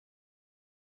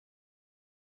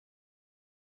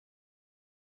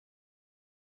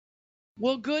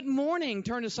Well, good morning.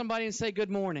 Turn to somebody and say good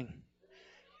morning.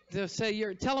 Tell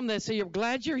them that. Say you're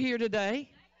glad you're here today.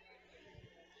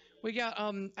 We got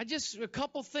I just a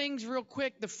couple things real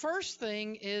quick. The first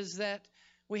thing is that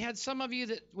we had some of you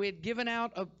that we had given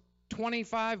out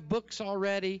 25 books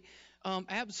already,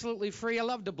 absolutely free. I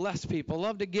love to bless people.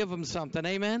 Love to give them something.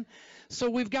 Amen.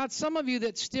 So we've got some of you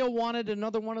that still wanted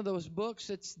another one of those books.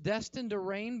 It's Destined to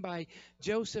Reign by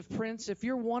Joseph Prince. If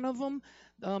you're one of them,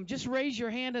 just raise your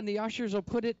hand and the ushers will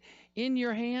put it in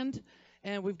your hand.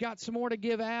 And we've got some more to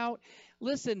give out.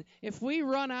 Listen, if we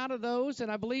run out of those,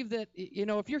 and I believe that,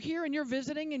 if you're here and you're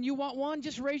visiting and you want one,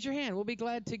 just raise your hand. We'll be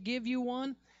glad to give you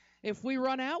one. If we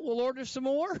run out, we'll order some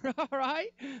more. All right?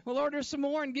 We'll order some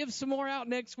more and give some more out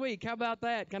next week. How about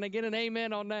that? Can I get an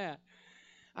amen on that?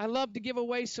 I love to give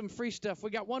away some free stuff. We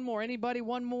got one more. Anybody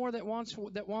one more that wants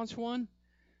one?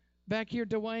 Back here,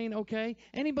 Dwayne. Okay.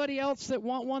 Anybody else that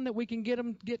want one that we can get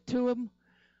to them?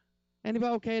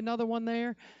 Anybody? Okay, another one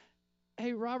there.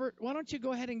 Hey, Robert, why don't you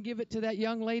go ahead and give it to that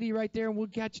young lady right there, and we'll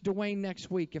catch Dwayne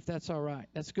next week if that's all right.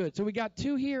 That's good. So we got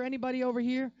 2 here. Anybody over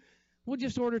here? We'll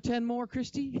just order 10 more,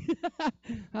 Christy.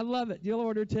 I love it. You'll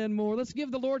order 10 more. Let's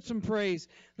give the Lord some praise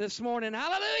this morning.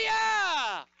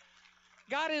 Hallelujah!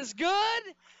 God is good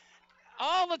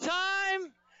all the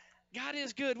time. God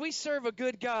is good. We serve a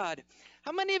good God.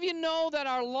 How many of you know that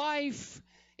our life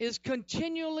is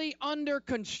continually under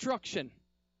construction?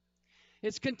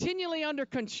 It's continually under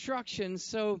construction.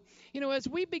 So, as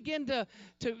we begin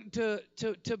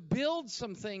to build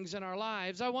some things in our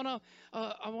lives, I want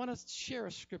to share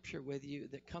a scripture with you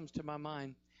that comes to my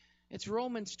mind. It's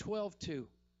Romans 12:2.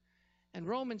 And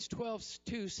Romans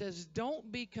 12:2 says,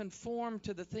 "Don't be conformed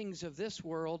to the things of this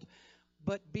world,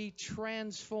 but be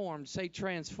transformed." Say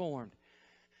transformed.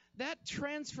 That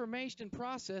transformation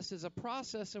process is a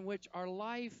process in which our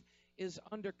life is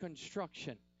under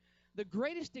construction. The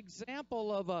greatest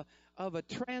example of a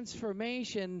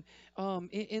transformation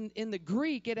in the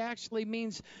Greek, it actually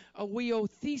means a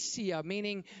weothesia,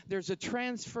 meaning there's a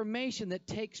transformation that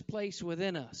takes place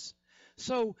within us.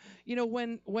 So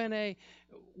when a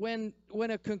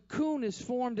cocoon is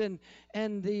formed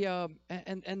and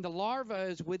the larva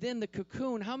is within the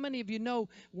cocoon, how many of you know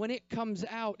when it comes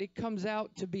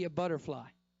out to be a butterfly?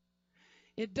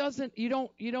 It doesn't. You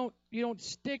don't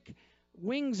stick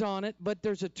wings on it, but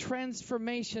there's a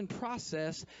transformation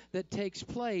process that takes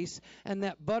place, and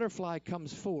that butterfly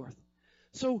comes forth.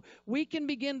 So we can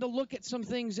begin to look at some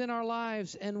things in our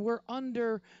lives, and we're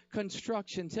under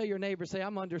construction. Tell your neighbor, say,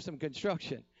 I'm under some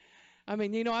construction. I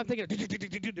mean, I'm thinking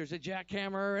there's a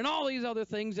jackhammer and all these other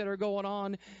things that are going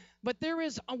on, but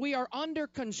we are under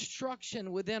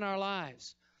construction within our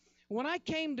lives. When I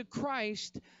came to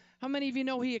Christ, how many of you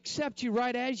know He accepts you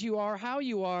right as you are, how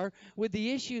you are, with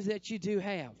the issues that you do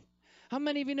have? How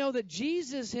many of you know that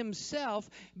Jesus Himself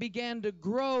began to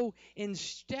grow in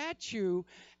stature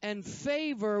and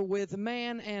favor with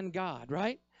man and God,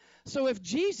 right? So if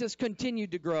Jesus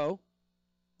continued to grow,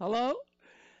 hello?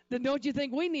 Then don't you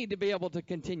think we need to be able to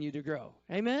continue to grow?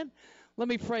 Amen? Let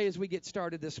me pray as we get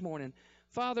started this morning.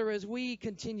 Father, as we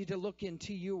continue to look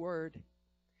into Your Word,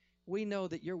 we know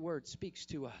that Your Word speaks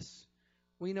to us.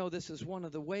 We know this is one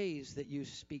of the ways that You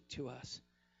speak to us.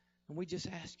 And we just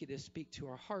ask You to speak to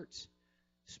our hearts,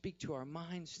 speak to our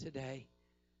minds today.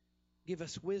 Give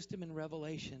us wisdom and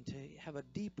revelation to have a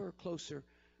deeper, closer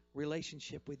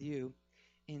relationship with You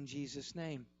in Jesus'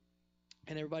 name.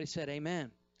 And everybody said amen.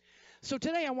 So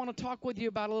today I want to talk with you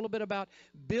about a little bit about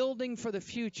building for the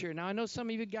future. Now I know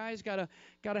some of you guys got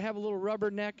to have a little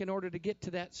rubber neck in order to get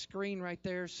to that screen right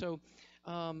there. So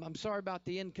I'm sorry about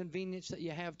the inconvenience that you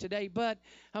have today, but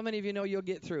how many of you know you'll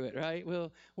get through it, right?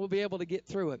 We'll be able to get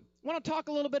through it. I want to talk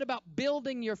a little bit about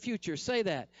building your future. Say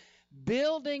that.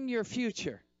 Building your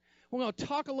future. We're going to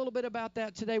talk a little bit about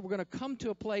that today. We're going to come to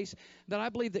a place that I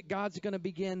believe that God's going to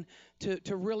begin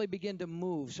to really begin to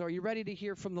move. So are you ready to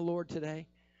hear from the Lord today?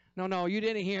 No, you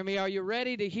didn't hear me. Are you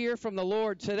ready to hear from the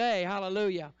Lord today?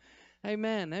 Hallelujah.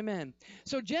 Amen. Amen.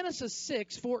 So Genesis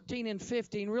 6:14 and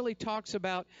 15 really talks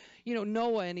about,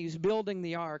 Noah, and he's building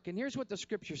the ark. And here's what the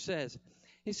scripture says.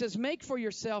 He says, "Make for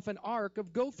yourself an ark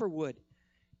of gopher wood.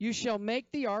 You shall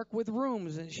make the ark with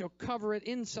rooms, and shall cover it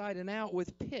inside and out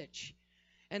with pitch.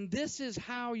 And this is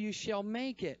how you shall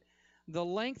make it. The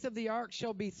length of the ark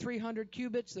shall be 300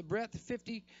 cubits, the breadth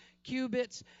 50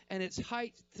 cubits, and its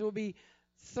height will be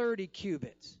 30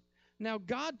 cubits." Now,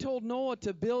 God told Noah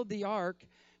to build the ark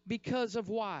because of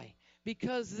why?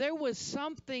 Because there was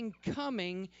something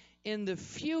coming in the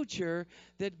future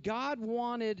that God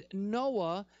wanted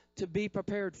Noah to be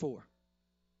prepared for.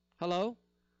 Hello?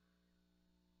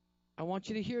 I want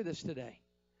you to hear this today.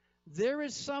 There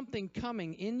is something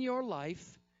coming in your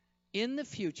life in the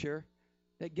future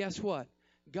that, guess what?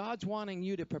 God's wanting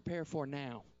you to prepare for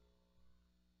now.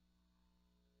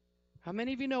 How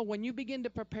many of you know when you begin to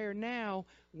prepare now,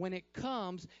 when it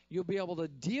comes, you'll be able to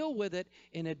deal with it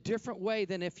in a different way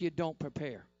than if you don't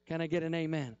prepare? Can I get an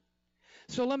amen?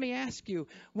 So let me ask you,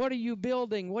 what are you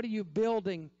building? What are you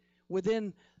building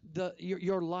within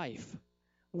your life?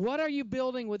 What are you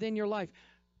building within your life?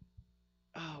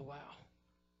 Oh, wow.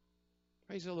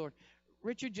 Praise the Lord.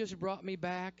 Richard just brought me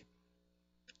back,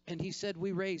 and he said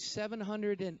we raised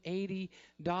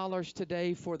 $780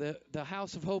 today for the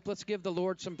House of Hope. Let's give the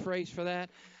Lord some praise for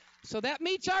that. So that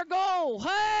meets our goal.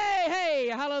 Hey,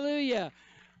 hallelujah.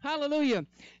 Hallelujah.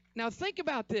 Now think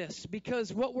about this,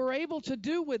 because what we're able to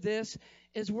do with this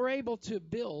is we're able to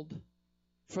build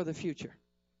for the future.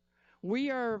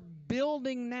 We are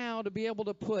building now to be able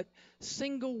to put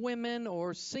single women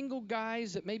or single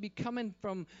guys that may be coming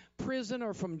from prison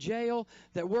or from jail,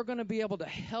 that we're going to be able to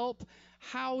help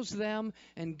house them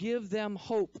and give them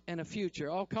hope and a future.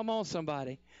 Oh, come on,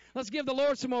 somebody. Let's give the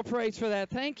Lord some more praise for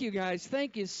that. Thank you, guys.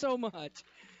 Thank you so much.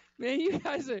 Man, you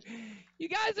guys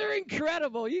are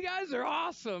incredible. You guys are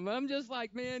awesome. I'm just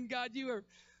like, man, God, you are.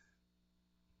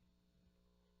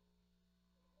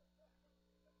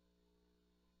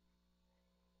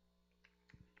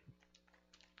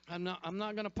 I'm not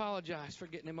going to apologize for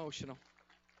getting emotional.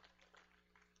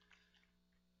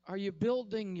 Are you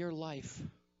building your life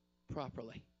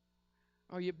properly?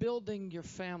 Are you building your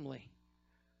family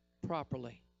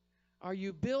properly? Are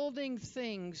you building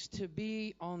things to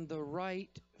be on the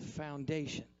right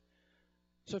foundation?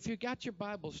 So if you got your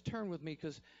Bibles, turn with me,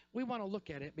 because we want to look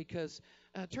at it, because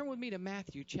turn with me to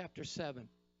Matthew chapter 7.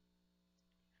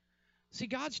 See,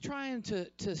 God's trying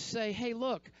to say, hey,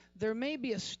 look, there may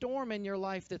be a storm in your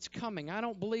life that's coming. I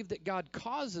don't believe that God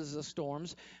causes the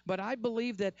storms, but I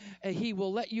believe that He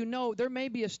will let you know there may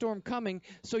be a storm coming,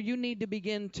 so you need to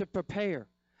begin to prepare.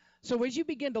 So as you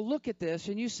begin to look at this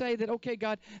and you say that, okay,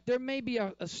 God, there may be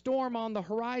a storm on the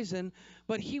horizon,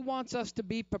 but He wants us to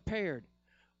be prepared.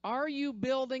 Are you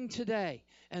building today?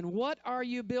 And what are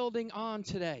you building on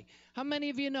today? How many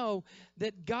of you know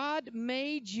that God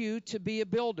made you to be a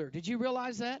builder? Did you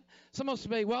realize that? Some of us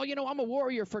say, well, I'm a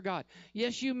warrior for God.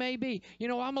 Yes, you may be.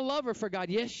 I'm a lover for God.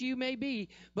 Yes, you may be.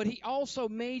 But He also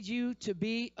made you to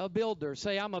be a builder.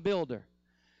 Say, I'm a builder.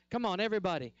 Come on,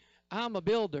 everybody. I'm a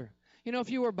builder. If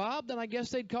you were Bob, then I guess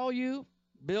they'd call you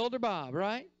Builder Bob,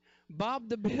 right? Bob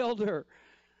the Builder.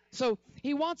 So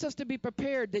He wants us to be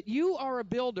prepared that you are a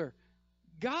builder.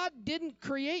 God didn't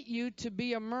create you to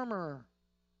be a murmurer.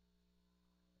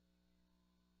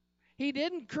 He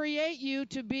didn't create you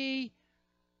to be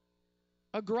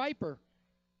a griper.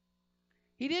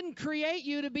 He didn't create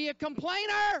you to be a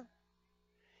complainer.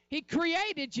 He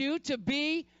created you to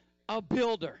be a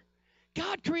builder.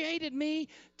 God created me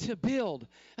to build.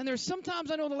 And there's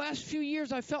sometimes, I know the last few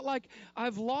years, I felt like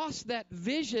I've lost that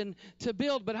vision to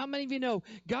build. But how many of you know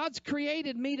God's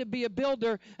created me to be a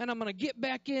builder, and I'm going to get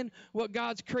back in what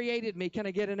God's created me? Can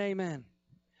I get an amen?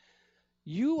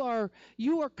 You are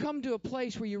come to a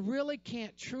place where you really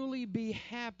can't truly be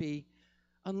happy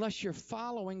unless you're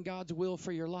following God's will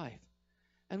for your life.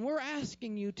 And we're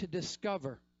asking you to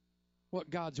discover what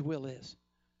God's will is.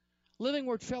 Living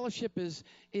Word Fellowship is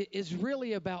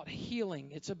really about healing.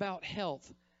 It's about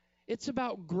health. It's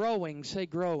about growing, say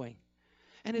growing.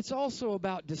 And it's also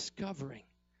about discovering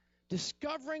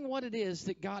what it is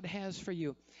that God has for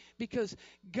you. Because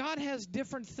God has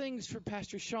different things for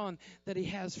Pastor Sean that He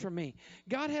has for me.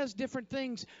 God has different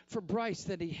things for Bryce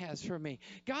that He has for me.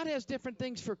 God has different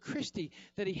things for Christy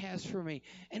that He has for me.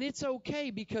 And it's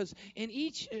okay, because in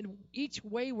each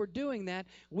way we're doing that,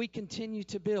 we continue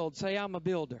to build. Say, I'm a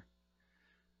builder.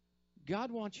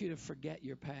 God wants you to forget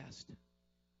your past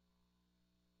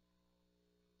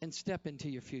and step into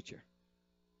your future.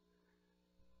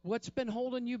 What's been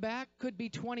holding you back could be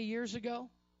 20 years ago.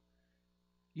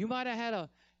 You might have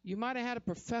had a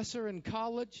professor in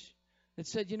college that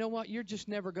said, you know what, you're just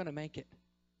never going to make it.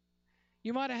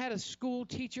 You might have had a school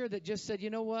teacher that just said,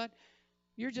 you know what,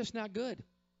 you're just not good.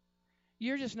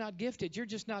 You're just not gifted. You're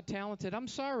just not talented. I'm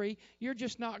sorry, you're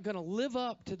just not going to live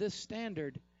up to this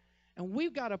standard. And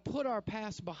we've got to put our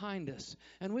past behind us.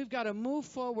 And we've got to move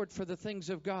forward for the things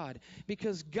of God.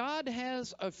 Because God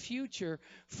has a future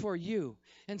for you.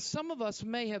 And some of us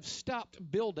may have stopped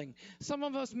building. Some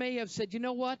of us may have said, you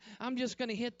know what? I'm just going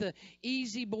to hit the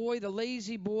easy boy, the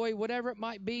lazy boy, whatever it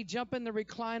might be. Jump in the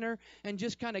recliner and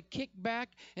just kind of kick back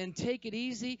and take it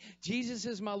easy. Jesus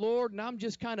is my Lord. And I'm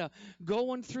just kind of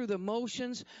going through the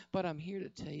motions. But I'm here to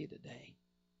tell you today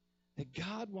that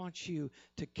God wants you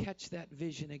to catch that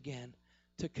vision again,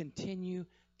 to continue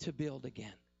to build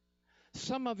again.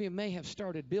 Some of you may have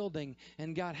started building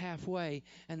and got halfway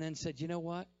and then said, you know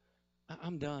what?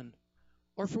 I'm done.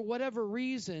 Or for whatever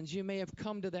reasons, you may have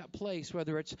come to that place,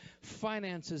 whether it's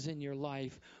finances in your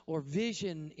life or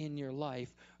vision in your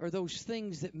life or those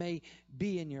things that may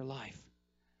be in your life.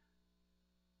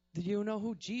 Do you know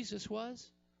who Jesus was?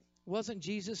 Wasn't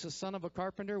Jesus a son of a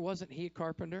carpenter? Wasn't he a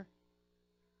carpenter?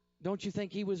 Don't you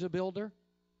think he was a builder?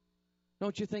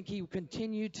 Don't you think he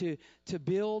continued to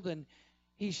build? And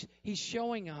he's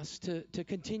showing us to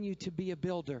continue to be a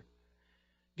builder.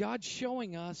 God's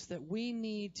showing us that we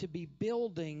need to be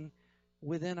building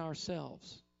within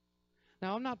ourselves.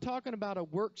 Now, I'm not talking about a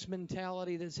works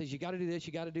mentality that says you got to do this,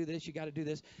 you got to do this, you got to do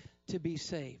this to be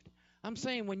saved. I'm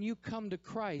saying when you come to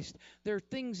Christ, there are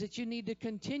things that you need to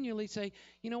continually say,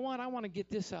 you know what, I want to get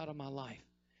this out of my life.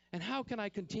 And how can I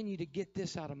continue to get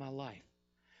this out of my life?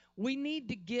 We need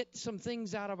to get some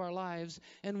things out of our lives,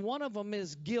 and one of them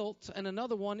is guilt, and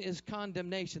another one is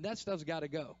condemnation. That stuff's got to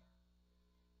go.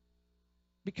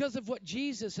 Because of what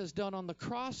Jesus has done on the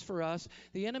cross for us,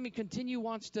 the enemy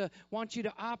wants you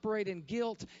to operate in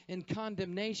guilt and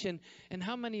condemnation. And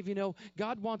how many of you know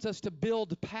God wants us to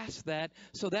build past that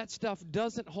so that stuff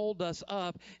doesn't hold us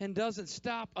up and doesn't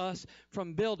stop us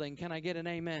from building? Can I get an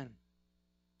amen?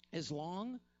 As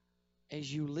long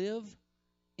as you live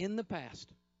in the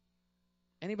past.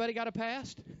 Anybody got a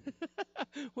past?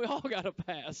 We all got a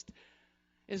past.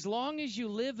 As long as you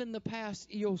live in the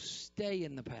past, you'll stay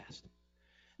in the past.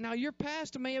 Now, your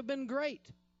past may have been great,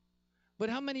 but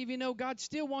how many of you know God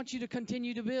still wants you to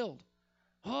continue to build?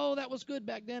 Oh, that was good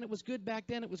back then. It was good back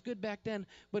then. It was good back then.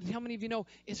 But how many of you know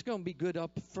it's going to be good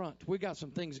up front? We got some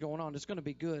things going on. It's going to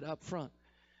be good up front.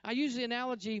 I use the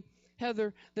analogy,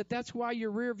 Heather, that's why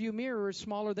your rear view mirror is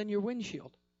smaller than your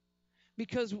windshield.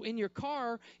 Because in your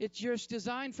car, it's just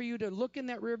designed for you to look in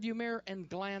that rear view mirror and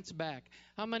glance back.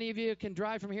 How many of you can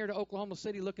drive from here to Oklahoma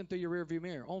City looking through your rear view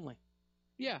mirror only?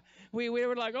 Yeah, we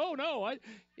were like, oh, no,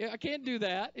 I can't do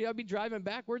that. I'd be driving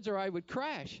backwards or I would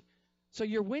crash. So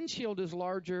your windshield is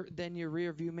larger than your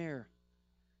rear view mirror.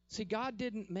 See, God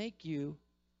didn't make you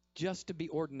just to be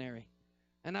ordinary.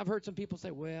 And I've heard some people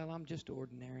say, well, I'm just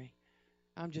ordinary.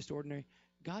 I'm just ordinary.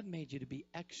 God made you to be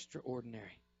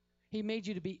extraordinary. He made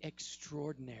you to be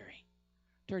extraordinary.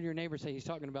 Turn to your neighbor and say, he's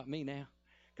talking about me now.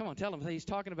 Come on, tell him, say, he's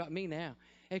talking about me now.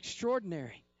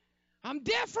 Extraordinary. I'm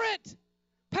different.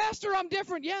 Pastor, I'm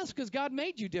different. Yes, because God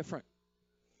made you different.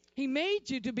 He made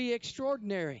you to be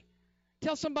extraordinary.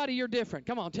 Tell somebody you're different.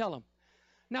 Come on, tell them.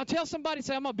 Now tell somebody,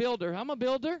 say, I'm a builder. I'm a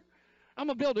builder. I'm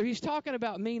a builder. He's talking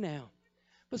about me now.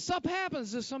 But stuff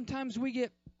happens is sometimes we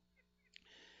get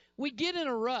in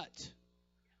a rut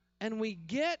and we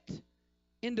get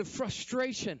into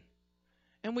frustration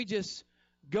and we just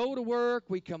go to work,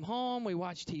 we come home, we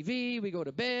watch TV, we go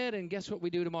to bed, and guess what we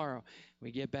do tomorrow?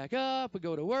 We get back up, we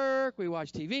go to work, we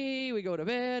watch TV, we go to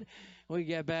bed, we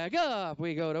get back up,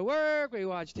 we go to work, we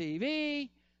watch TV,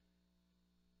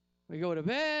 we go to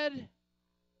bed,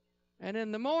 and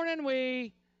in the morning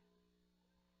we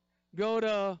go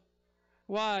to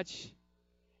watch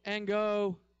and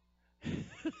go.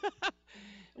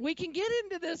 We can get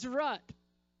into this rut.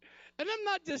 And I'm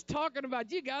not just talking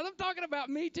about you guys. I'm talking about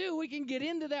me too. We can get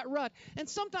into that rut. And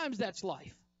sometimes that's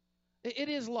life. It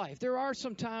is life. There are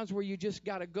some times where you just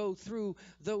got to go through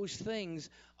those things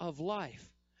of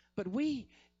life. But we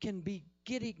can be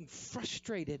getting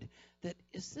frustrated that,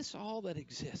 is this all that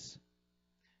exists?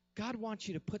 God wants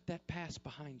you to put that past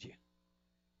behind you.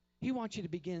 He wants you to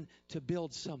begin to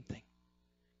build something.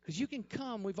 Because you can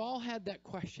come, we've all had that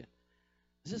question.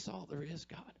 Is this all there is,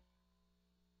 God?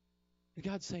 And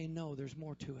God's saying, no, there's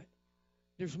more to it.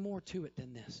 There's more to it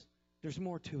than this. There's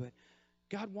more to it.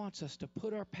 God wants us to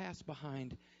put our past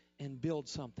behind and build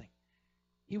something.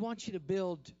 He wants you to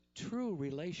build true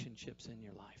relationships in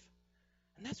your life.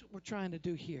 And that's what we're trying to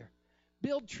do here.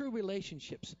 Build true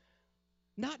relationships.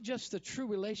 Not just the true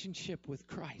relationship with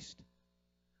Christ,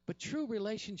 but true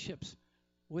relationships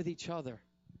with each other,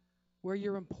 where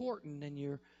you're important and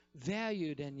you're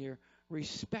valued and you're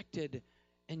respected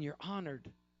and you're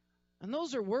honored. And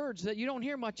those are words that you don't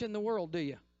hear much in the world, do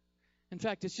you? In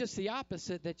fact, it's just the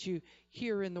opposite that you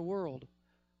hear in the world.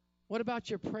 What about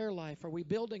your prayer life? Are we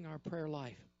building our prayer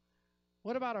life?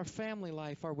 What about our family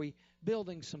life? Are we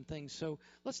building some things? So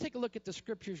let's take a look at the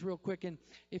scriptures real quick. And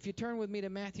if you turn with me to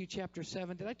Matthew chapter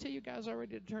 7. Did I tell you guys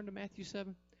already to turn to Matthew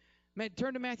 7?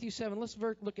 Turn to Matthew 7. Let's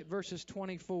look at verses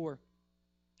 24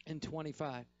 and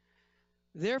 25.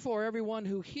 Therefore, everyone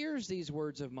who hears these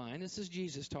words of mine, this is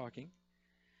Jesus talking,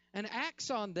 and acts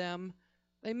on them,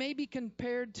 they may be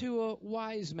compared to a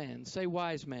wise man. Say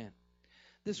wise man.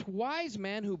 this wise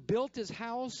man who built his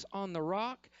house on the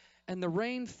rock, and the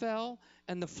rain fell,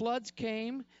 and the floods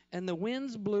came, and the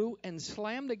winds blew and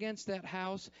slammed against that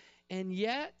house, and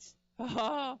yet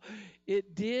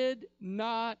it did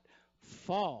not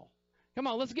fall. Come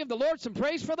on, let's give the Lord some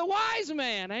praise for the wise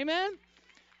man. Amen?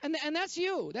 And that's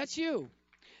you. That's you.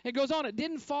 It goes on. It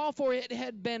didn't fall, for it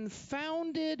had been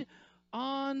founded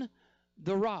on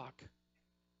the rock.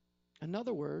 In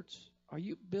other words, are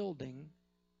you building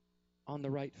on the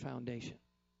right foundation?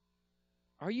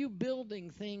 Are you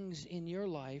building things in your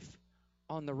life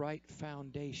on the right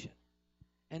foundation?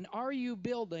 And are you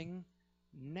building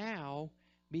now?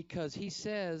 Because he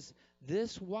says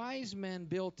this wise man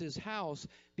built his house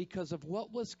because of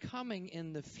what was coming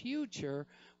in the future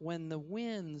when the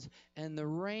winds and the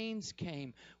rains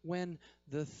came, when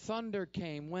the thunder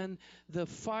came, when the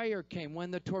fire came,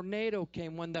 when the tornado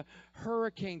came, when the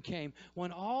hurricane came,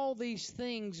 when all these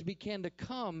things began to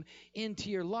come into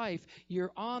your life,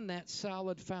 you're on that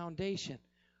solid foundation.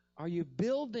 Are you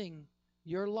building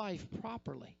your life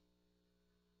properly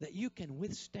that you can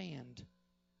withstand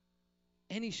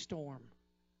any storm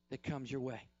that comes your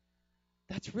way?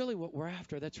 That's really what we're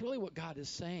after. That's really what God is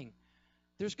saying.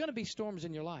 There's going to be storms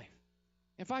in your life.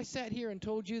 If I sat here and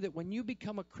told you that when you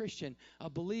become a Christian, a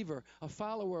believer, a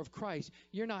follower of Christ,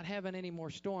 you're not having any more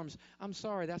storms, I'm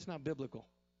sorry, that's not biblical.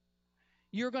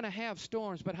 You're going to have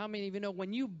storms, but how many of you know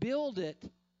when you build it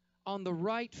on the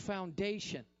right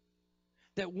foundation,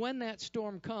 that when that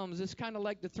storm comes, it's kind of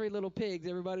like the three little pigs.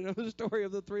 Everybody knows the story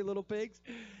of the three little pigs?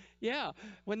 Yeah,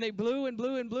 when they blew and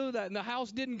blew and blew that, and the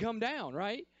house didn't come down,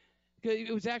 right?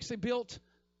 It was actually built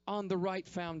on the right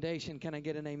foundation. Can I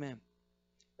get an amen?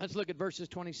 Let's look at verses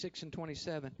 26 and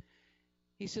 27.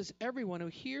 He says, everyone who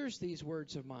hears these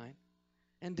words of mine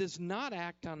and does not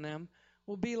act on them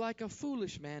will be like a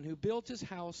foolish man who built his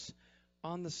house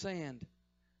on the sand.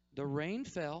 The rain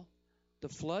fell, the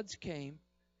floods came,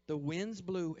 the winds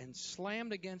blew and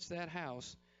slammed against that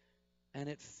house, and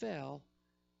it fell,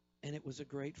 and it was a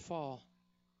great fall.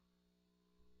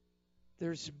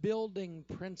 There's building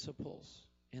principles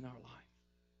in our life.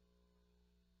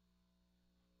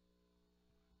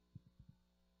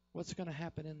 What's going to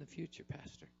happen in the future,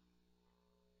 Pastor?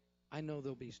 I know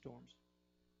there'll be storms.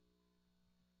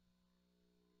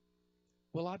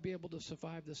 Will I be able to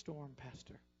survive the storm,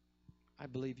 Pastor? I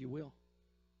believe you will.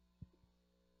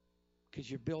 Because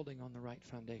you're building on the right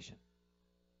foundation.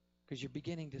 Because you're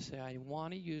beginning to say, I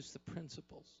want to use the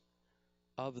principles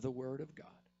of the Word of God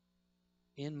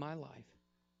in my life.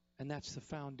 And that's the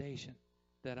foundation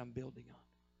that I'm building on.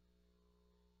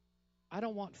 I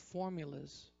don't want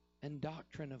formulas and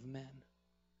doctrine of men.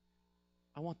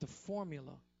 I want the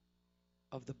formula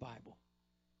of the Bible.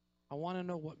 I want to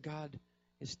know what God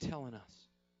is telling us.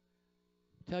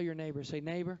 Tell your neighbor, say,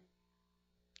 neighbor,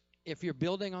 if you're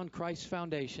building on Christ's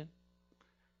foundation,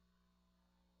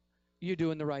 you're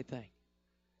doing the right thing.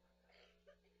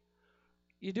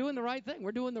 You're doing the right thing.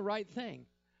 We're doing the right thing.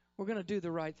 We're going to do the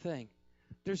right thing.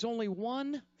 There's only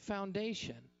one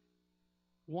foundation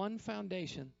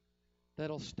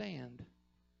that'll stand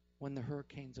when the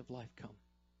hurricanes of life come.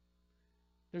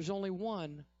 There's only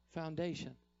one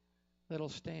foundation that'll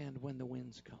stand when the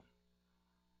winds come.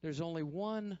 There's only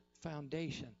one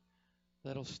foundation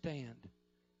that'll stand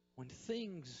when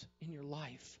things in your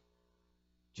life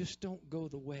just don't go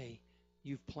the way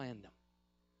you've planned them.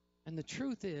 And the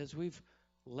truth is, we've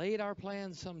laid our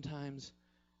plans sometimes,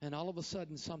 and all of a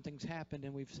sudden something's happened,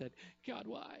 and we've said, God,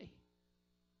 why?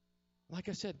 Like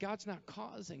I said, God's not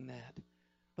causing that,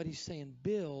 but He's saying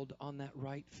build on that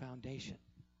right foundation.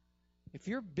 If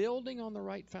you're building on the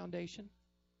right foundation,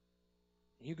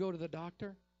 and you go to the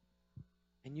doctor,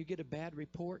 and you get a bad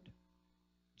report,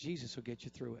 Jesus will get you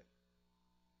through it.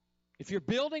 If you're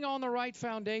building on the right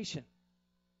foundation,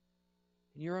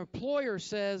 and your employer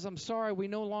says, I'm sorry, we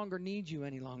no longer need you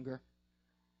any longer,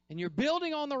 and you're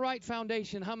building on the right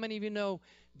foundation, how many of you know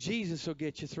Jesus will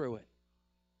get you through it?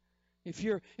 If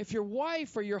your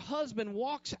wife or your husband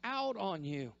walks out on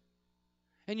you,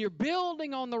 and you're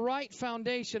building on the right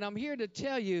foundation, I'm here to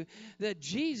tell you that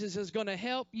Jesus is going to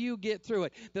help you get through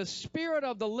it. The Spirit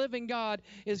of the living God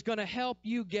is going to help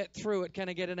you get through it. Can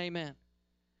I get an amen?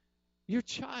 Your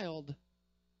child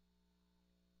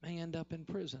may end up in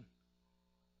prison.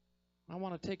 I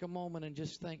want to take a moment and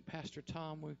just thank Pastor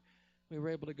Tom. We were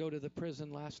able to go to the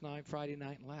prison last night, Friday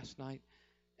night and last night,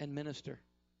 and minister.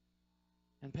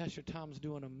 And Pastor Tom's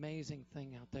doing an amazing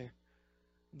thing out there.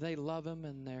 They love him,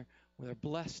 and they're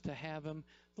blessed to have him.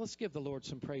 Let's give the Lord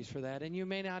some praise for that. And you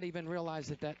may not even realize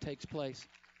that takes place.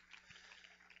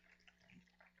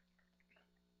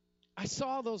 I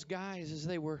saw those guys as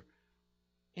they were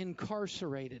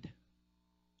incarcerated.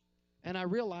 And I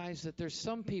realize that there's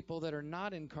some people that are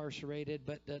not incarcerated,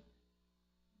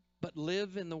 but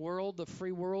live in the world, the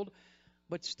free world,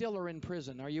 but still are in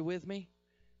prison. Are you with me?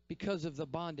 Because of the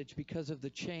bondage, because of the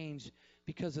chains,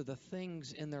 because of the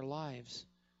things in their lives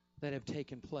that have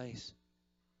taken place.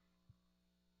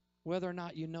 Whether or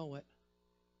not you know it,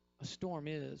 a storm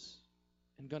is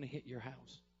and going to hit your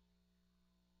house.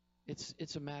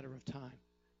 It's a matter of time,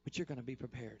 but you're going to be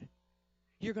prepared.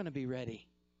 You're going to be ready.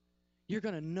 You're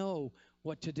going to know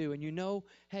what to do. And you know,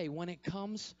 hey, when it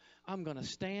comes, I'm going to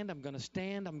stand, I'm going to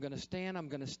stand, I'm going to stand, I'm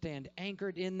going to stand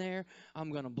anchored in there.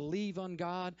 I'm going to believe on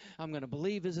God. I'm going to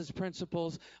believe His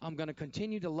principles. I'm going to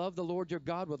continue to love the Lord your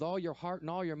God with all your heart and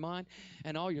all your mind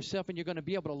and all yourself. And you're going to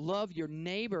be able to love your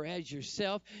neighbor as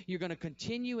yourself. You're going to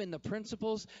continue in the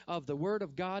principles of the Word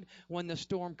of God when the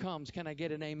storm comes. Can I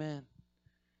get an amen?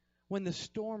 When the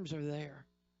storms are there,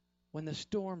 when the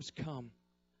storms come.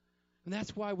 And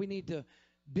that's why we need to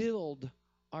build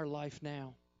our life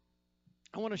now.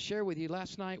 I want to share with you,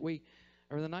 last night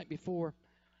or the night before,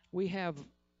 we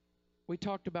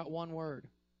talked about one word.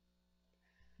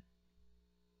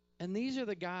 And these are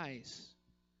the guys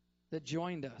that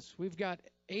joined us. We've got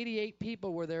 88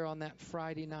 people were there on that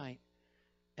Friday night.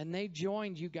 And they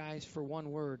joined you guys for one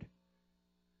word.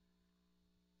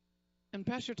 And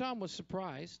Pastor Tom was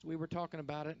surprised. We were talking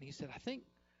about it, and he said, I think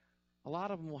a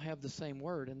lot of them will have the same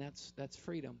word, and that's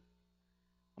freedom.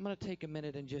 I'm going to take a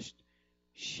minute and just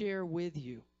share with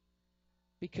you,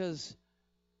 because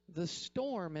the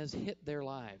storm has hit their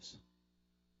lives.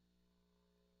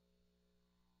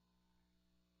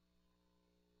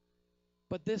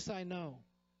 But this I know,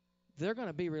 they're going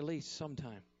to be released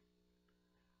sometime.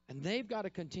 And they've got to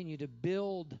continue to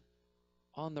build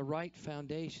on the right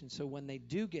foundation, so when they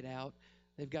do get out,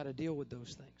 they've got to deal with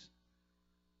those things.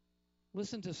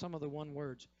 Listen to some of the one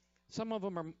words. Some of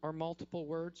them are multiple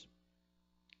words.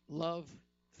 Love,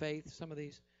 faith, some of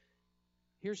these.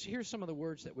 Here's some of the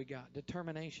words that we got.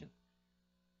 Determination.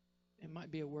 It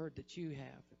might be a word that you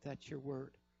have, if that's your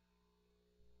word.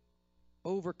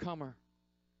 Overcomer.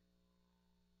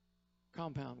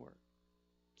 Compound word.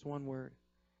 It's one word.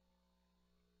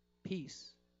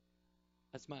 Peace.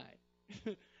 That's mine.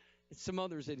 It's some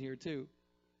others in here too.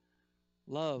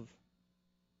 Love.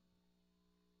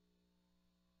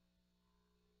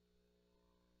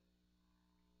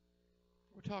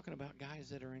 We're talking about guys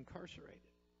that are incarcerated,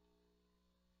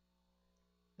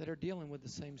 that are dealing with the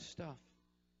same stuff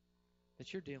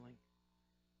that you're dealing.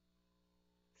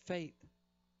 Faith.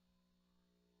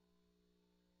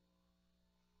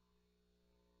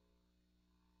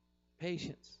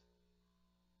 Patience.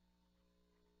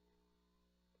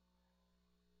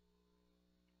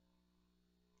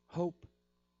 Hope.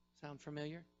 Sound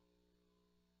familiar?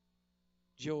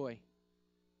 Joy.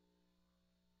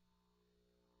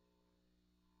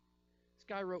 This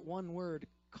guy wrote one word,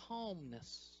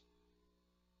 calmness.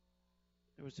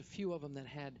 There was a few of them that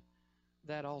had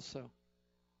that also.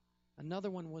 Another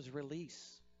one was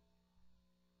release.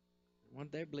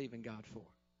 What they believe in God for.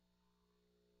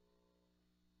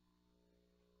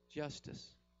 Justice.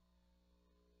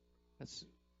 That's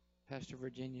Pastor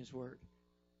Virginia's word.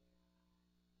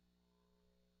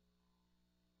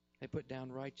 They put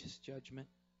down righteous judgment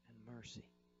and mercy.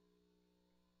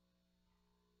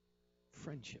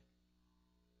 Friendship.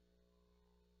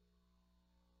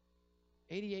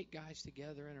 88 guys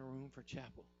together in a room for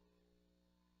chapel.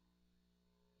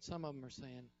 Some of them are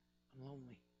saying, I'm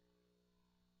lonely.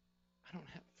 I don't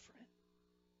have a friend.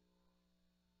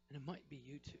 And it might be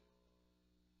you too.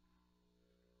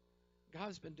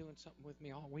 God's been doing something with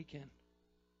me all weekend.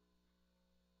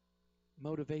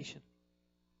 Motivation.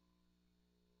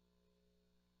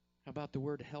 How about the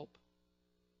word help?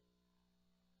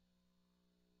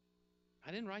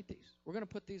 I didn't write these. We're going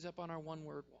to put these up on our one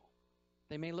word wall.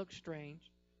 They may look strange.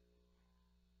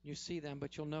 You see them,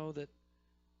 but you'll know that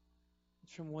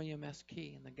it's from William S.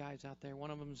 Key and the guys out there. One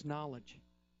of them is knowledge.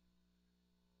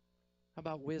 How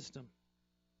about wisdom?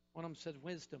 One of them said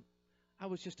wisdom. I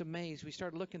was just amazed. We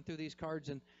started looking through these cards,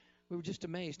 and we were just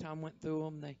amazed. Tom went through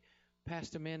them. They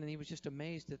passed them in, and he was just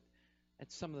amazed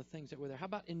at some of the things that were there. How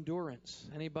about endurance?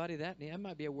 Anybody? That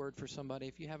might be a word for somebody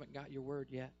if you haven't got your word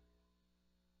yet.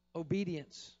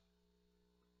 Obedience.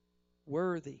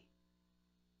 Worthy.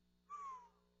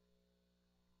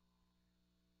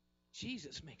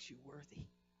 Jesus makes you worthy.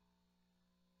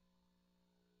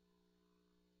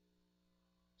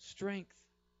 Strength.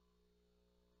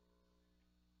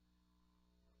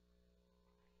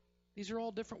 These are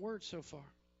all different words so far.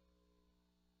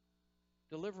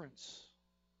 Deliverance.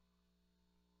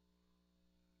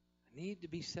 I need to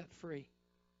be set free.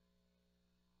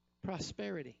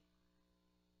 Prosperity.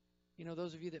 You know,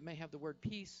 those of you that may have the word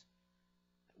peace,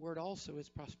 that word also is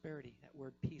prosperity. That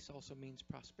word peace also means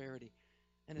prosperity.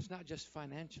 And it's not just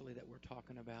financially that we're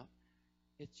talking about.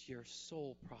 It's your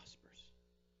soul prospers.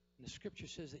 And the scripture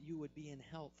says that you would be in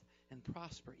health and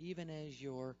prosper even as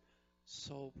your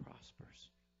soul prospers.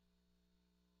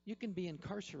 You can be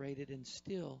incarcerated and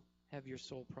still have your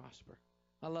soul prosper.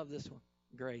 I love this one.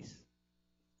 Grace.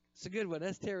 It's a good one.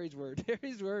 That's Terry's word.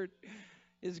 Terry's word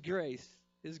is grace.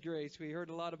 Is grace. We heard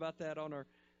a lot about that on our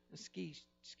ski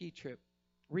trip.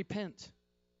 Repent.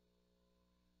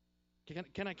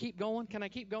 Can I keep going? Can I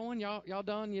keep going? Y'all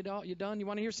done? You done? You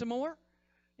want to hear some more?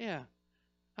 Yeah.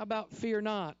 How about fear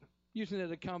not? Using it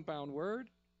as a compound word.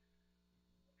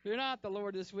 Fear not, the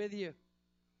Lord is with you.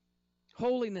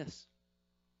 Holiness.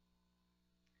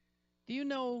 Do you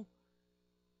know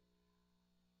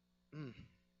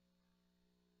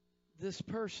this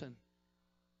person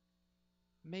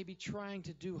may be trying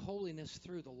to do holiness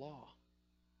through the law,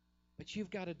 but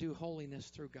you've got to do holiness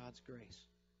through God's grace.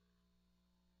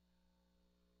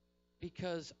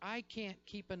 Because I can't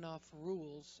keep enough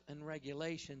rules and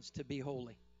regulations to be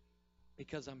holy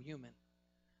because I'm human.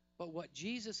 But what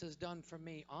Jesus has done for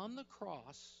me on the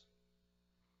cross,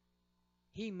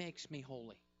 He makes me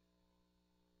holy.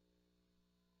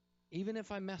 Even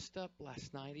if I messed up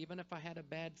last night, even if I had a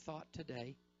bad thought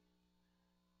today,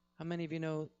 how many of you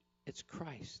know it's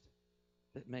Christ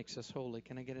that makes us holy?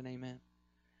 Can I get an amen?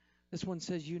 This one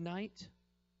says unite,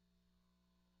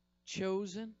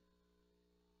 chosen,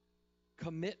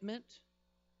 commitment,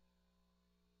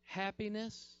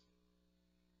 happiness,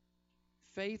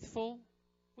 faithful.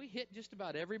 We hit just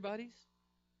about everybody's.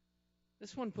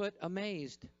 This one put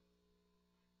amazed.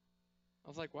 I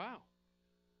was like, wow.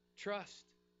 Trust.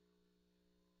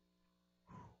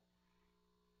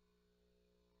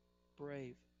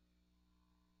 Brave.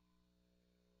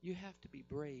 You have to be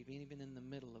brave even in the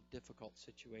middle of difficult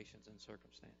situations and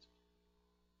circumstances.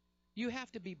 You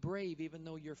have to be brave even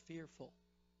though you're fearful.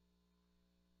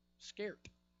 Scared.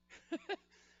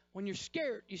 When you're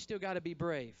scared, you still got to be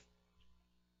brave.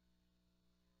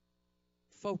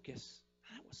 Focus.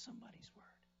 That was somebody's word.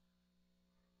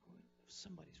 It was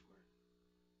somebody's word.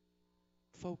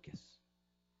 Focus.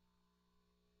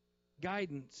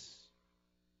 Guidance.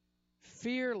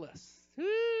 Fearless.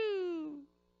 Woo!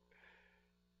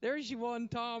 There's you one,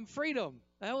 Tom. Freedom.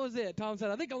 That was it. Tom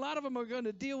said, I think a lot of them are going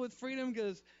to deal with freedom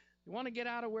because they want to get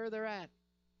out of where they're at.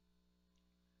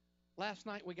 Last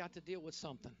night we got to deal with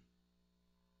something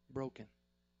broken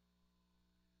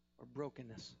or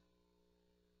brokenness.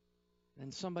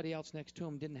 And somebody else next to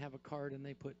them didn't have a card and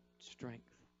they put strength.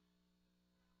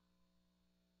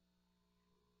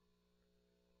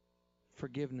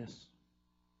 Forgiveness.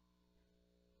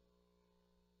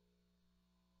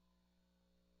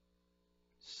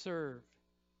 Serve.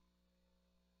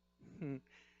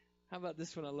 How about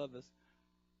this one? I love this.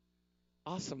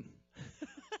 Awesome.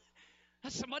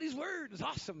 That's somebody's word. It's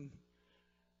awesome.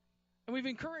 And we've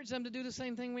encouraged them to do the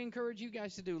same thing we encourage you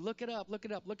guys to do. Look it up, look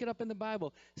it up, look it up in the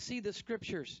Bible. See the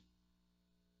scriptures.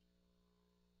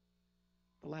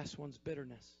 The last one's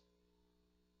bitterness.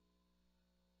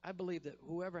 I believe that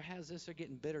whoever has this are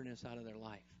getting bitterness out of their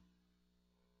life.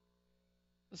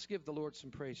 Let's give the Lord some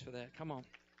praise for that. Come on.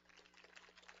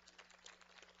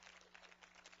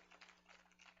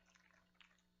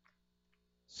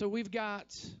 So we've got,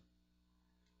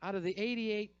 out of the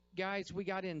 88 guys, we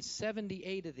got in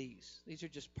 78 of these. These are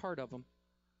just part of them.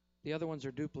 The other ones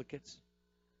are duplicates.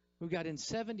 We got in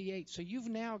 78. So you've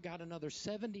now got another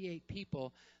 78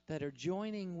 people that are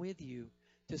joining with you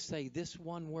to say this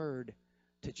one word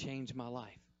to change my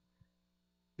life.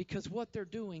 Because what they're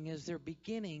doing is they're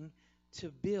beginning to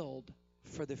build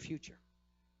for the future.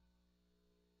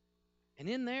 And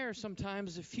in there,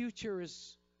 sometimes the future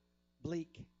is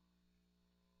bleak.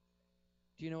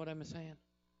 Do you know what I'm saying?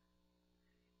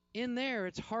 In there,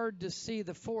 it's hard to see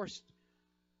the forest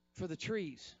for the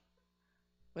trees.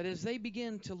 But as they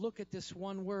begin to look at this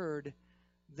one word,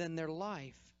 then their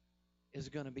life is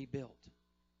going to be built.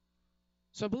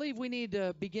 So I believe we need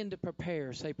to begin to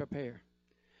prepare. Say prepare.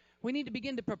 We need to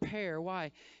begin to prepare.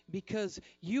 Why? Because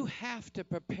you have to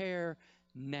prepare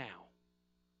now.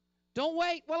 Don't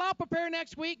wait. Well, I'll prepare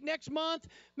next week, next month,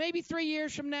 maybe 3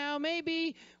 years from now,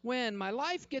 maybe when my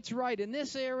life gets right in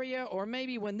this area, or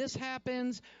maybe when this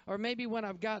happens, or maybe when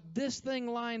I've got this thing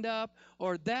lined up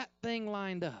or that thing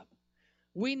lined up.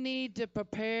 We need to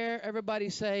prepare. Everybody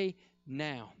say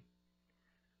now.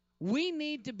 We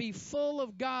need to be full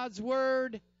of God's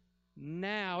word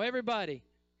now. Everybody,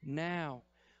 now.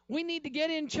 We need to get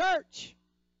in church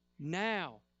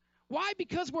now. Why?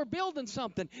 Because we're building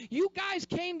something. You guys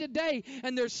came today,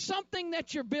 and there's something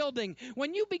that you're building.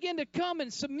 When you begin to come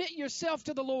and submit yourself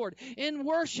to the Lord in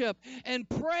worship and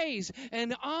praise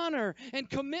and honor and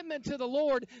commitment to the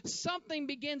Lord, something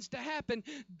begins to happen.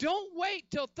 Don't wait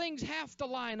till things have to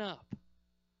line up.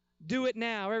 Do it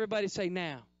now. Everybody say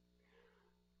now.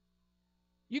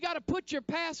 You got to put your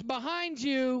past behind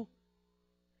you.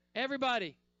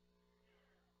 Everybody.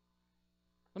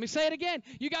 Let me say it again.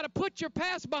 You got to put your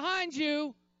past behind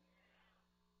you.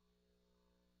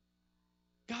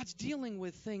 God's dealing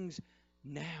with things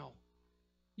now.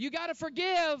 You got to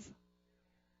forgive.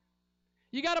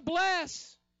 You got to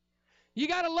bless. You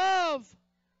got to love.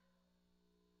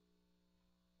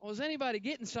 Well, is anybody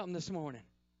getting something this morning?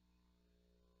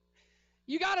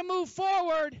 You got to move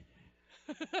forward.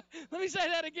 Let me say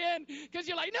that again, because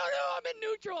you're like, no, I'm in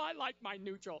neutral. I like my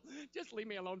neutral. Just leave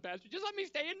me alone, Pastor. Just let me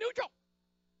stay in neutral.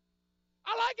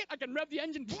 I like it. I can rev the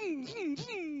engine. Boom, boom,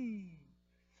 boom.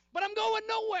 But I'm going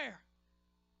nowhere.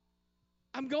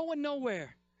 I'm going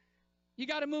nowhere. You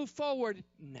got to move forward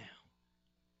now.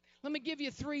 Let me give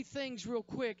you 3 things real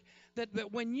quick that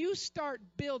when you start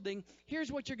building,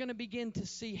 here's what you're going to begin to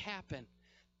see happen.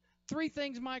 3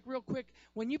 things, Mike, real quick.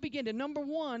 When you begin to, number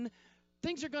 1,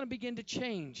 things are going to begin to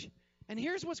change. And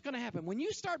here's what's going to happen. When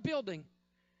you start building,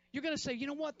 you're going to say, you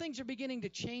know what? Things are beginning to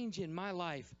change in my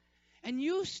life. And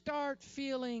you start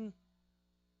feeling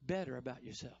better about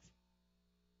yourself.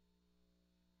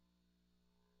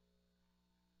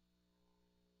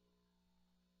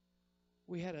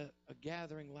 We had a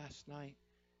gathering last night,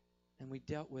 and we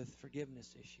dealt with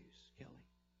forgiveness issues, Kelly.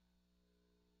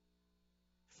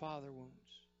 Father wounds.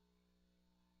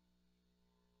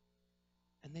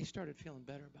 And they started feeling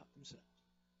better about themselves.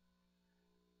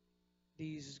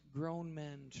 These grown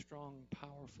men, strong,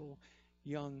 powerful,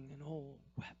 young and old,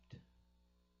 wept.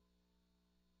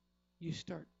 You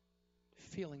start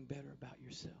feeling better about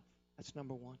yourself. That's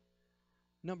number 1.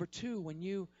 Number 2, when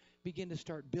you begin to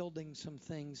start building some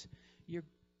things, your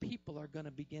people are going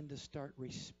to begin to start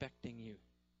respecting you.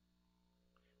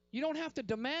 You don't have to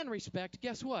demand respect.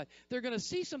 Guess what? They're going to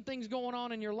see some things going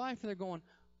on in your life, and they're going,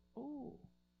 oh,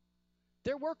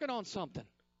 they're working on something.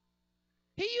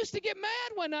 He used to get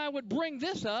mad when I would bring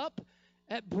this up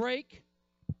at break,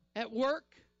 at work.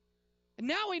 And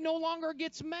now he no longer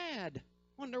gets mad.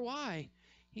 Wonder why?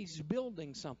 He's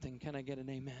building something. Can I get an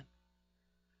amen?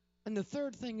 And the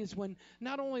third thing is when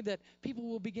not only that people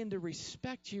will begin to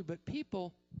respect you, but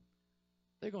people,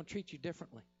 they're going to treat you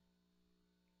differently.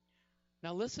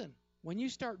 Now listen, when you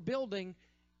start building,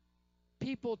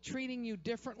 people treating you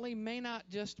differently may not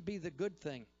just be the good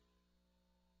thing.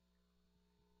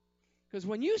 Because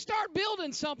when you start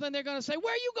building something, they're going to say,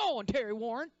 where are you going, Terry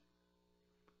Warren?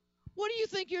 What do you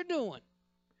think you're doing?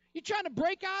 You trying to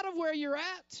break out of where you're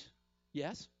at?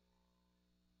 Yes.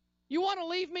 You want to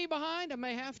leave me behind? I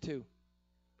may have to.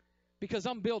 Because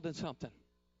I'm building something.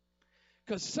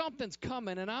 Because something's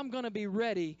coming, and I'm going to be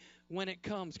ready when it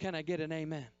comes. Can I get an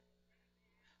amen?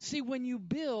 See, when you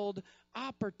build,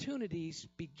 opportunities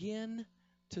begin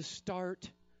to start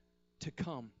to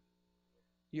come.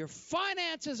 Your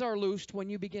finances are loosed when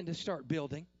you begin to start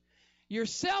building. Your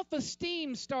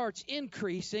self-esteem starts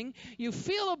increasing. You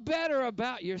feel better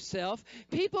about yourself.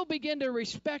 People begin to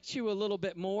respect you a little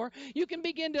bit more. You can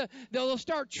begin to, they'll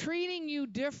start treating you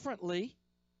differently,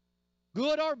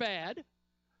 good or bad.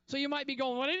 So you might be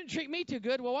going, well, they didn't treat me too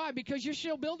good. Well, why? Because you're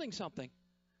still building something.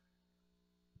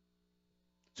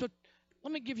 So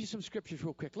let me give you some scriptures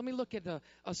real quick. Let me look at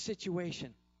a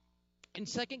situation. In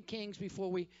 2 Kings,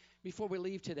 before we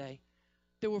leave today,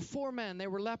 there were 4 men, they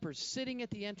were lepers, sitting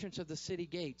at the entrance of the city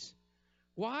gates.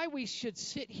 Why we should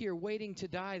sit here waiting to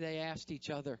die, they asked each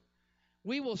other.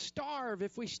 We will starve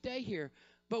if we stay here,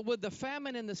 but with the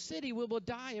famine in the city, we will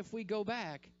die if we go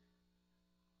back.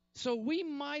 So we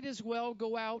might as well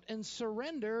go out and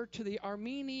surrender to the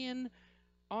Armenian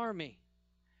army.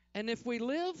 And if we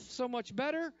live, so much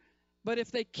better, but if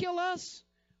they kill us,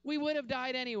 we would have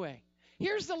died anyway.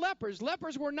 Here's the lepers.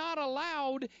 Lepers were not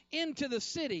allowed into the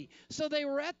city. So they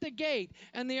were at the gate,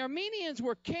 and the Armenians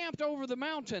were camped over the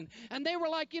mountain. And they were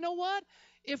like, you know what?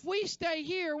 If we stay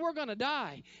here, we're going to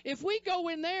die. If we go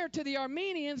in there to the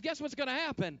Armenians, guess what's going to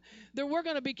happen? We're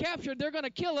going to be captured. They're going to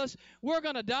kill us. We're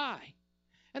going to die.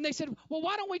 And they said, well,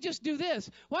 why don't we just do this?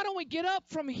 Why don't we get up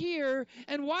from here,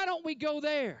 and why don't we go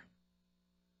there?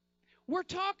 We're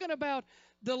talking about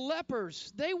the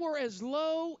lepers. They were as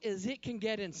low as it can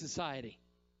get in society.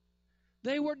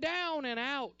 They were down and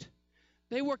out.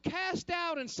 They were cast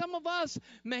out, and some of us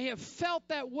may have felt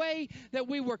that way, that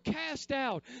we were cast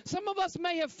out. Some of us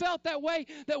may have felt that way,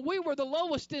 that we were the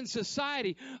lowest in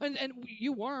society, and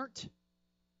you weren't.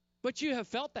 But you have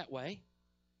felt that way.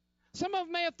 Some of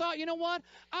them may have thought, you know what?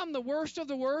 I'm the worst of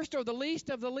the worst or the least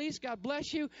of the least. God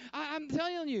bless you. I'm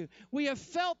telling you, we have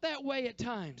felt that way at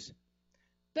times.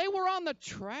 They were on the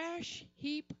trash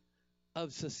heap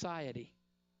of society.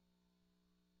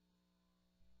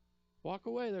 Walk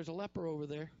away. There's a leper over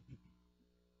there.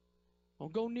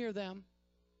 Don't go near them.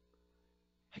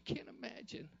 I can't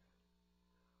imagine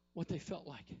what they felt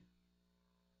like.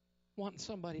 Wanting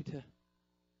somebody to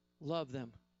love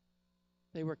them.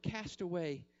 They were cast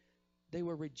away. They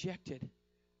were rejected.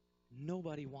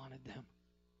 Nobody wanted them.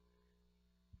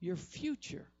 Your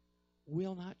future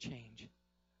will not change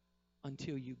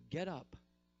until you get up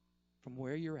from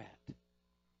where you're at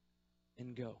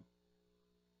and go.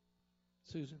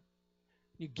 Susan,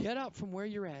 you get up from where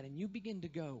you're at and you begin to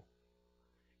go.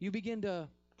 You begin to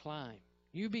climb.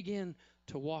 You begin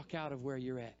to walk out of where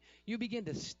you're at. You begin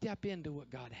to step into what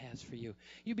God has for you.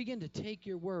 You begin to take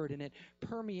your word and it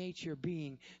permeates your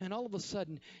being. And all of a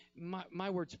sudden, my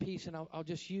word's peace, and I'll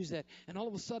just use that. And all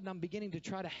of a sudden, I'm beginning to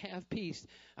try to have peace.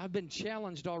 I've been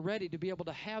challenged already to be able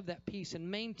to have that peace and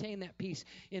maintain that peace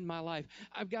in my life.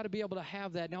 I've got to be able to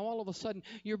have that. Now, all of a sudden,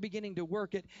 you're beginning to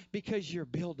work it because you're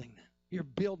building. You're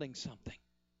building something.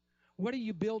 What are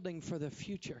you building for the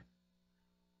future?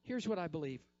 Here's what I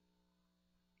believe.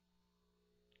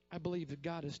 I believe that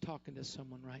God is talking to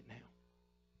someone right now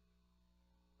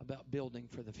about building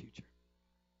for the future.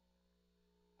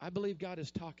 I believe God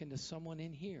is talking to someone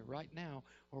in here right now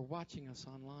or watching us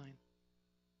online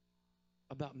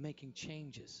about making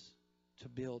changes to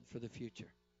build for the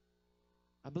future.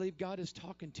 I believe God is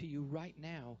talking to you right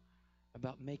now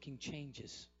about making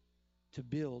changes to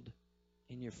build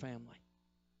in your family.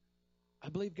 I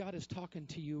believe God is talking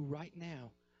to you right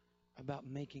now about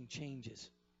making changes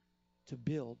to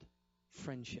build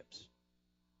friendships.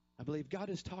 I believe God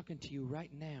is talking to you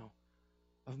right now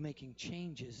of making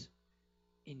changes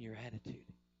in your attitude.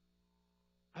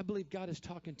 I believe God is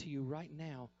talking to you right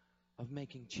now of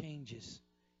making changes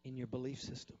in your belief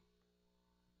system.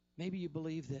 Maybe you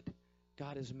believe that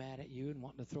God is mad at you and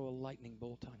wanting to throw a lightning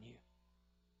bolt on you.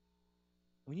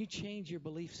 When you change your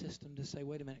belief system to say,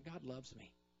 wait a minute, God loves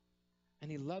me. And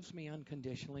He loves me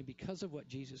unconditionally because of what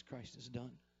Jesus Christ has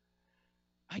done.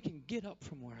 I can get up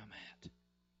from where I'm at.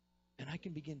 And I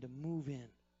can begin to move in.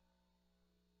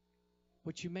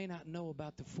 What you may not know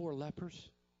about the 4 lepers,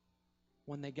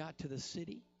 when they got to the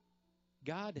city,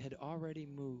 God had already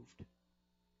moved.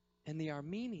 And the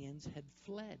Armenians had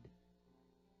fled.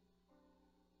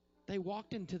 They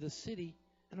walked into the city,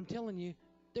 and I'm telling you,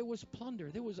 there was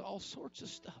plunder. There was all sorts of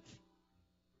stuff.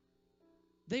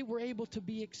 They were able to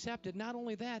be accepted. Not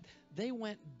only that, they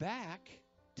went back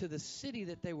to the city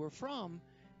that they were from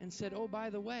and said, oh, by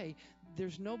the way,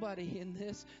 there's nobody in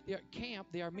this camp.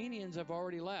 The Armenians have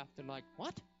already left. And like,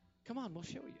 what? Come on, we'll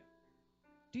show you.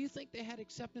 Do you think they had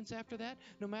acceptance after that,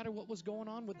 no matter what was going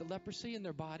on with the leprosy in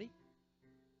their body?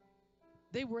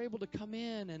 They were able to come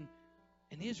in, and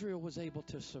Israel was able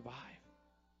to survive.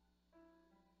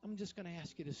 I'm just going to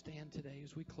ask you to stand today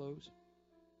as we close.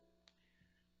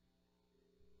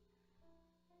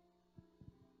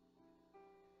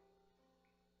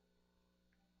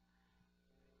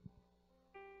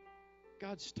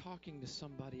 God's talking to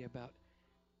somebody about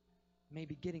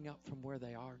maybe getting up from where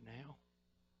they are now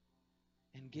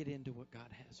and get into what God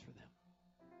has for them.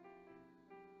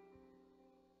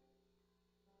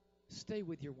 Stay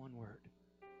with your one word.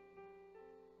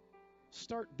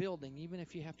 Start building, even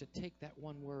if you have to take that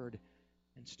one word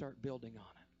and start building on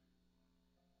it.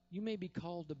 You may be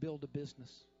called to build a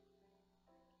business.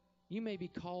 You may be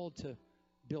called to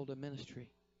build a ministry.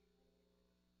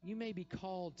 You may be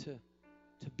called to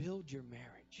build your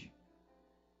marriage.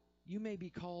 You may be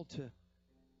called to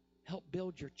help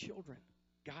build your children,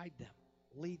 guide them,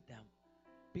 lead them,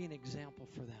 be an example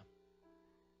for them.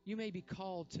 You may be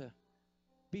called to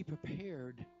be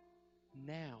prepared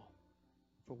now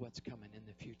for what's coming in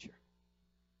the future.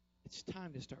 It's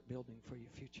time to start building for your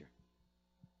future.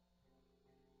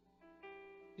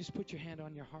 Just put your hand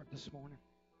on your heart this morning.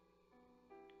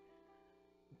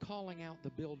 I'm calling out the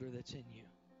builder that's in you.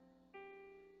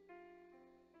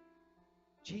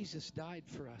 Jesus died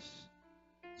for us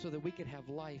so that we could have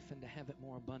life and to have it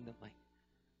more abundantly.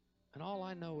 And all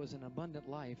I know is an abundant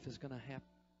life is going to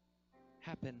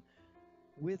happen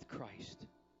with Christ,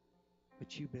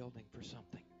 but you building for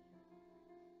something.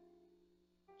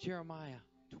 Jeremiah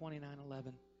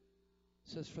 29:11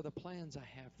 says, for the plans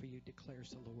I have for you,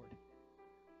 declares the Lord,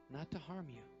 not to harm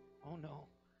you. Oh no,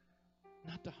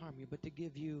 not to harm you, but to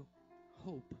give you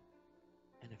hope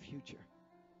and a future.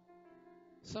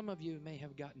 Some of you may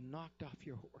have gotten knocked off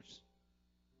your horse.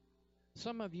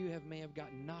 Some of you may have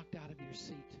gotten knocked out of your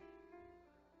seat.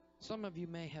 Some of you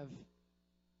may have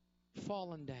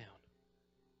fallen down.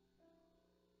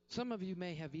 Some of you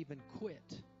may have even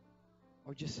quit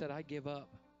or just said, I give up.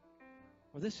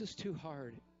 Or this is too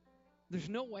hard. There's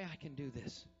no way I can do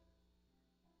this.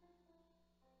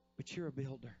 But you're a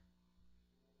builder.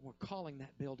 We're calling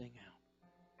that building out.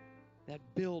 That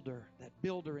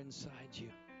builder inside you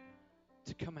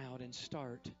to come out and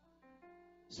start.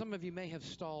 Some of you may have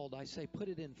stalled. I say put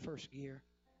it in first gear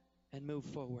and move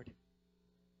forward.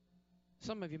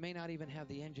 Some of you may not even have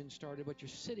the engine started, but you're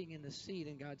sitting in the seat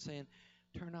and God's saying,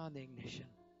 turn on the ignition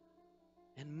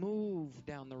and move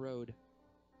down the road.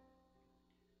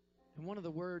 And one of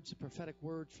the words, the prophetic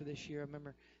words for this year, I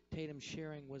remember Tatum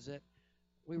sharing, was that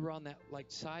we were on that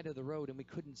side of the road and we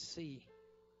couldn't see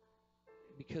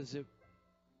because of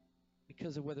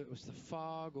whether it was the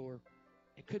fog or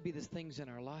it could be the things in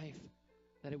our life,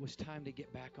 that it was time to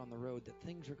get back on the road, that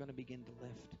things were going to begin to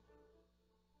lift.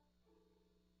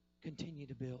 Continue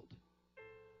to build.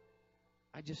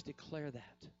 I just declare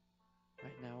that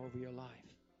right now over your life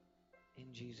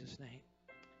in Jesus' name.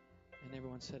 And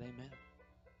everyone said amen.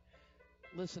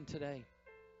 Listen, today,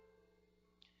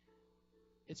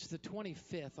 it's the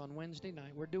 25th on Wednesday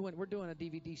night. We're doing a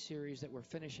DVD series that we're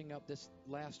finishing up this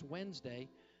last Wednesday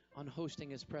on hosting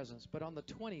His presence. But on the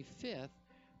 25th,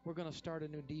 we're going to start a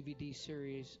new DVD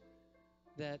series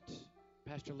that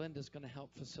Pastor Linda's going to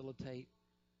help facilitate,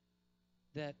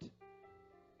 that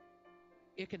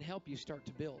it can help you start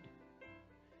to build.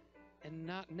 And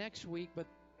not next week, but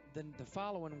then the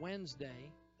following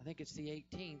Wednesday, I think it's the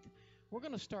 18th, we're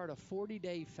going to start a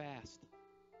 40-day fast.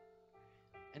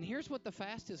 And here's what the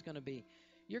fast is going to be.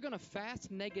 You're going to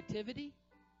fast negativity,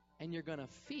 and you're going to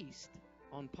feast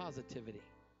on positivity.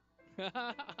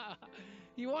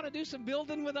 You want to do some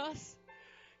building with us?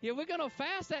 Yeah, we're going to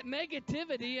fast that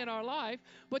negativity in our life,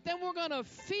 but then we're going to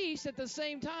feast at the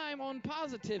same time on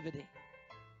positivity.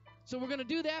 So we're going to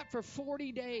do that for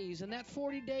 40 days, and that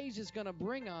 40 days is going to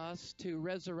bring us to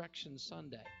Resurrection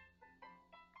Sunday,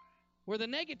 where the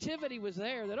negativity was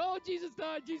there, that, oh, Jesus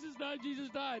died, Jesus died, Jesus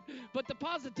died. But the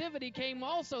positivity came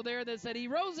also there that said, He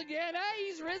rose again. Hey,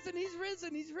 He's risen, He's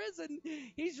risen, He's risen.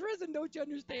 He's risen. Don't you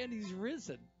understand? He's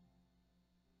risen.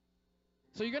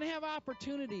 So you're going to have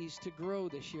opportunities to grow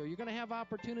this year. You're going to have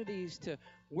opportunities to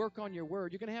work on your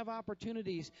word. You're going to have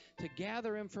opportunities to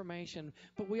gather information.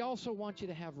 But we also want you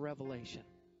to have revelation.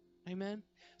 Amen?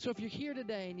 So if you're here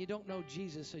today and you don't know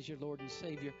Jesus as your Lord and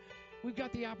Savior, we've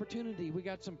got the opportunity. We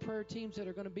got some prayer teams that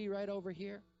are going to be right over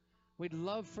here. We'd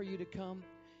love for you to come.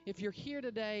 If you're here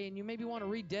today and you maybe want to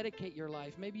rededicate your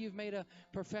life, maybe you've made a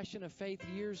profession of faith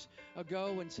years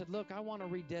ago and said, look, I want to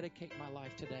rededicate my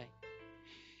life today.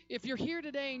 If you're here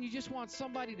today and you just want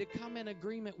somebody to come in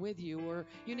agreement with you, or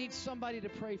you need somebody to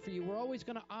pray for you, we're always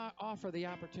going to offer the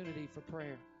opportunity for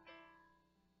prayer.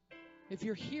 If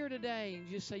you're here today and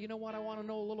you just say, you know what, I want to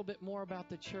know a little bit more about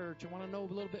the church. I want to know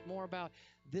a little bit more about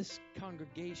this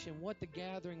congregation, what the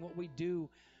gathering, what we do,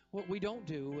 what we don't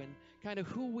do, and kind of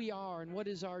who we are and what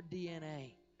is our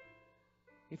DNA.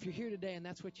 If you're here today and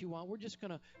that's what you want, we're just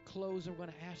going to close and we're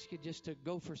going to ask you just to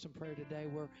go for some prayer today.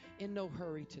 We're in no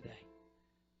hurry today.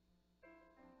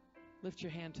 Lift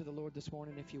your hand to the Lord this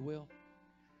morning, if you will.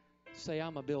 Say,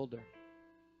 I'm a builder.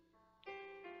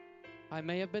 I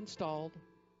may have been stalled,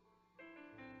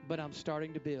 but I'm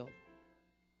starting to build.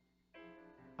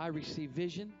 I receive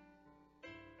vision,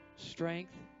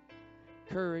 strength,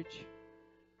 courage,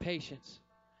 patience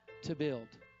to build.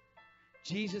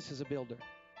 Jesus is a builder,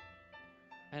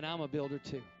 and I'm a builder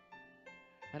too.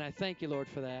 And I thank you, Lord,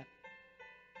 for that.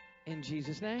 In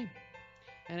Jesus' name.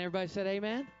 And everybody said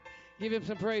amen. Give Him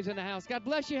some praise in the house. God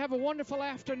bless you. Have a wonderful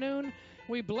afternoon.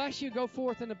 We bless you. Go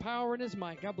forth in the power and His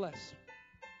might. God bless.